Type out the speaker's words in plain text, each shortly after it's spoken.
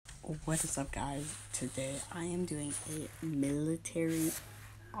What is up, guys? Today I am doing a military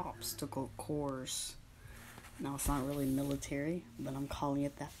obstacle course. Now, it's not really military, but I'm calling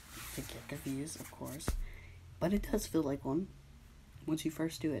it that to get confused, of course. But it does feel like one. Once you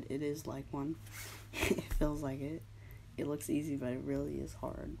first do it, it is like one. It feels like it. It looks easy, but it really is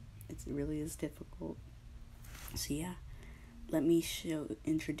hard. It really is difficult. So yeah, let me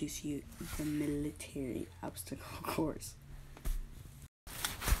introduce you the military obstacle course.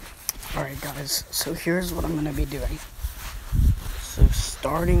 Alright guys, so here's what I'm going to be doing. So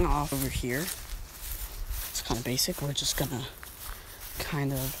starting off over here, it's kind of basic. We're just going to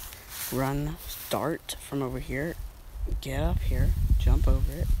kind of start from over here, get up here, jump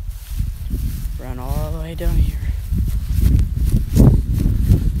over it, run all the way down here.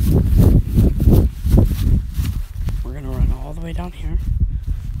 We're going to run all the way down here,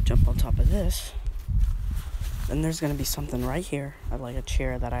 jump on top of this. Then there's going to be something right here, like a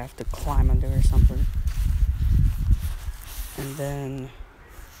chair that I have to climb under or something. And then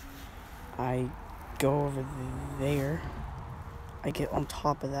I go over there. I get on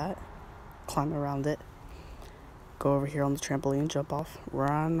top of that, climb around it, go over here on the trampoline, jump off,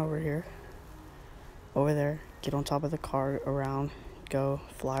 run over here, over there, get on top of the car, around, go,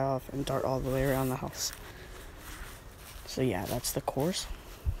 fly off, and dart all the way around the house. So yeah, that's the course.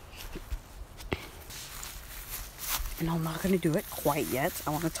 And I'm not going to do it quite yet. I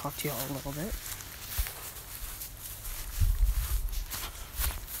want to talk to you all a little bit.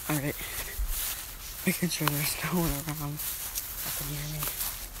 Alright. Making sure there's no one around that can hear me.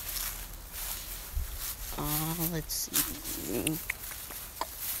 Let's see.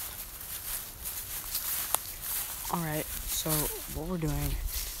 Alright, so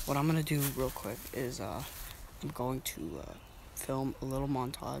what I'm going to do real quick is I'm going to film a little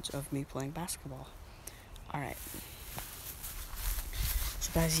montage of me playing basketball. Alright. So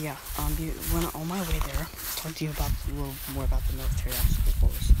guys, yeah, when on my way there, I'll talk to you about a little more about the military obstacle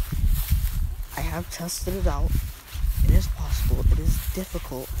course. I have tested it out. It is possible. It is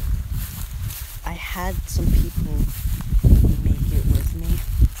difficult. I had some people make it with me.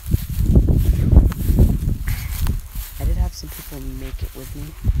 I did have some people make it with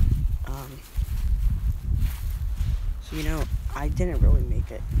me. So, I didn't really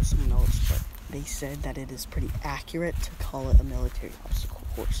make it with someone else, but they said that it is pretty accurate to call it a military obstacle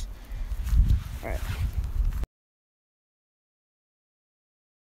course. Alright.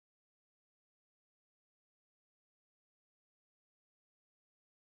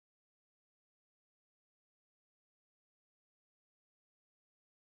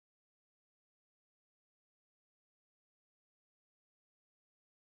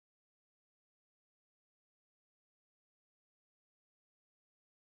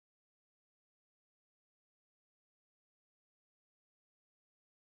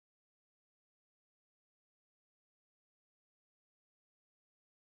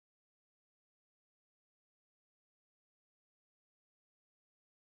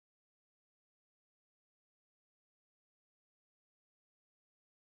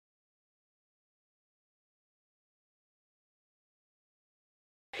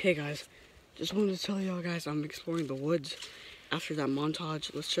 Hey guys, just wanted to tell y'all guys I'm exploring the woods. After that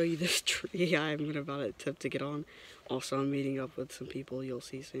montage, let's show you this tree I'm about to attempt to get on. Also, I'm meeting up with some people you'll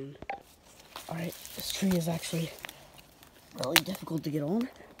see soon. Alright, this tree is actually really difficult to get on.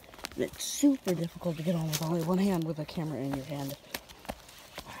 It's super difficult to get on with only one hand with a camera in your hand.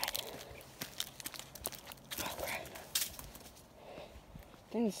 Alright.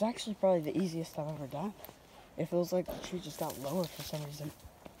 I think it's actually probably the easiest I've ever done. It feels like the tree just got lower for some reason.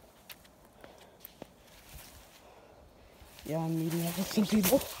 Yeah, I'm meeting up with some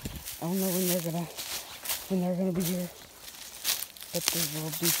people. I don't know when they're gonna be here, but they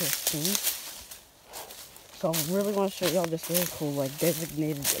will be here soon. So I really want to show y'all this really cool,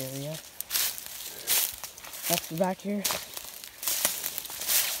 designated area. That's back here.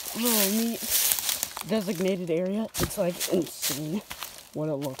 Really neat designated area. It's insane what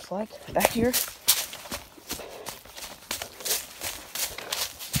it looks like back here.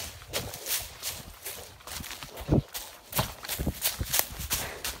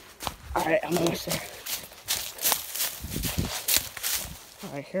 Alright, I'm almost there.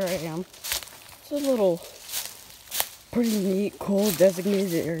 Alright, here I am. It's a little pretty neat, cool,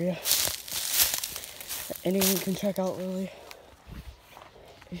 designated area that anyone can check out, really,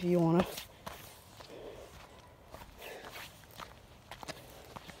 if you wanna.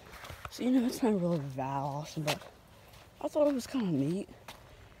 So, it's not really that awesome, but I thought it was kind of neat.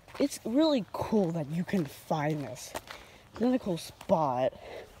 It's really cool that you can find this. It's not a cool spot,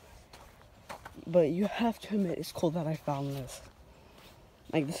 but you have to admit it's cool that I found this.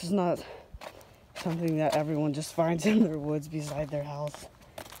 Like, this is not something that everyone just finds in their woods beside their house.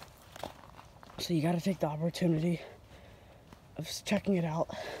 So you gotta take the opportunity of checking it out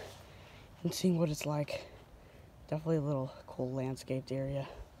and seeing what it's like. Definitely a little cool landscaped area.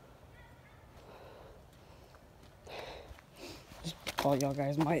 Just thought y'all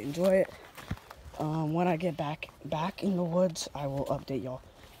guys might enjoy it. When I get back in the woods, I will update y'all.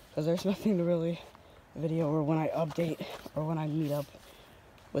 Because there's nothing to really video or when I update or when I meet up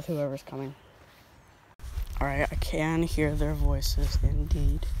with whoever's coming. Alright, I can hear their voices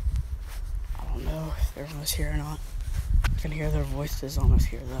indeed. I don't know if they're almost here or not. I can hear their voices almost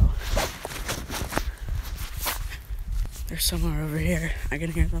here though. They're somewhere over here. I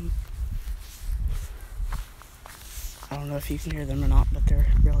can hear them. I don't know if you can hear them or not, but they're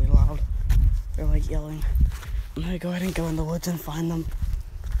really loud. They're like yelling. I'm gonna go ahead and go in the woods and find them.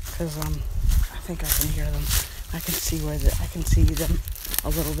 Because I think I can hear them. I can see I can see them a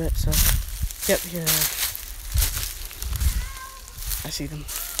little bit, so yep, here they are. I see them.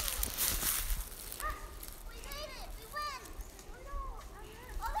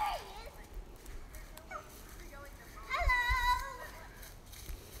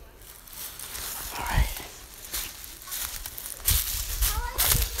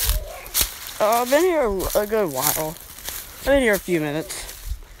 I've been here a good while. I've been here a few minutes.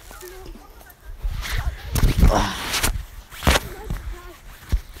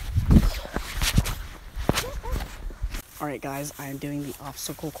 Alright guys, I am doing the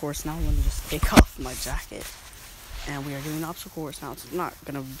obstacle course now. Let me just take off my jacket. And we are doing the obstacle course now. It's not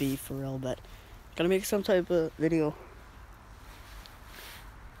gonna be for real, but gonna make some type of video.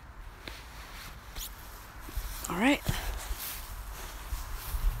 Alright.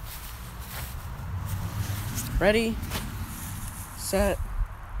 Ready, set.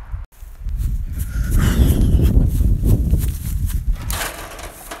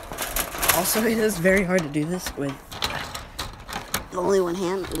 Also, it is very hard to do this with only one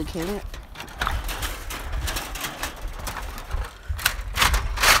hand with a camera.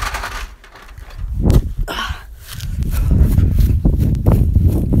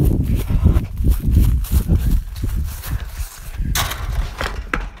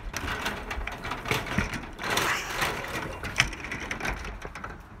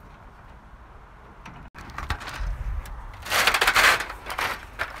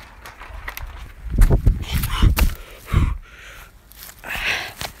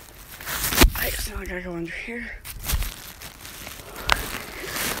 I gotta go under here.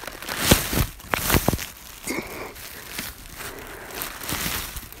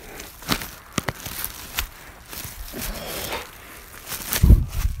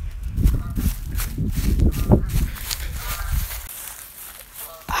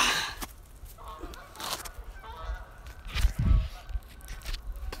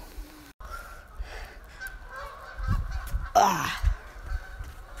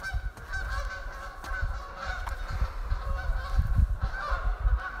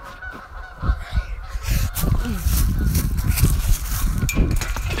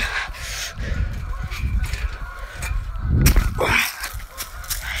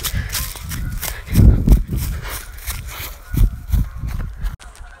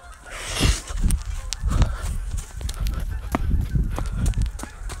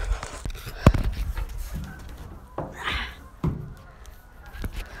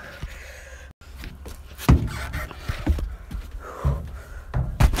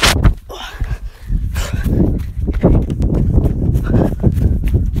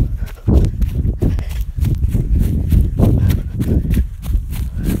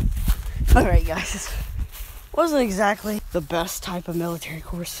 Alright guys, wasn't exactly the best type of military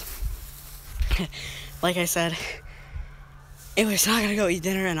course. Like I said, anyways, I'm gonna go eat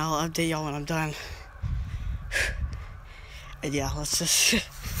dinner and I'll update y'all when I'm done. And yeah, let's just,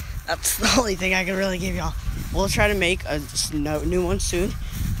 that's the only thing I can really give y'all. We'll try to make a new one soon.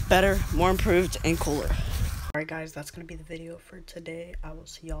 Better, more improved, and cooler. Alright guys, that's gonna be the video for today. I will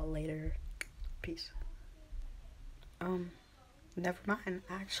see y'all later. Peace. Never mind,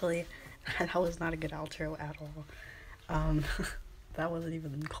 actually, that was not a good outro at all. That wasn't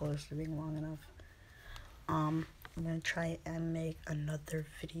even close to being long enough. I'm gonna try and make another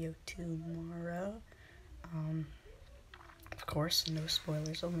video tomorrow. Of course, no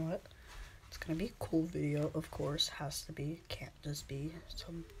spoilers on what. It's gonna be a cool video, of course, has to be, can't just be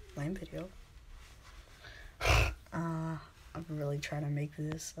some lame video. I'm really trying to make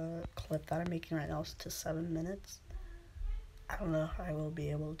this clip that I'm making right now to 7 minutes. I don't know if I will be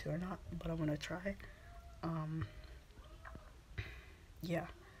able to or not, but I'm gonna try. Yeah.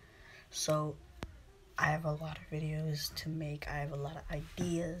 So I have a lot of videos to make. I have a lot of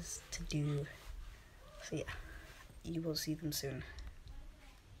ideas to do. So yeah, you will see them soon.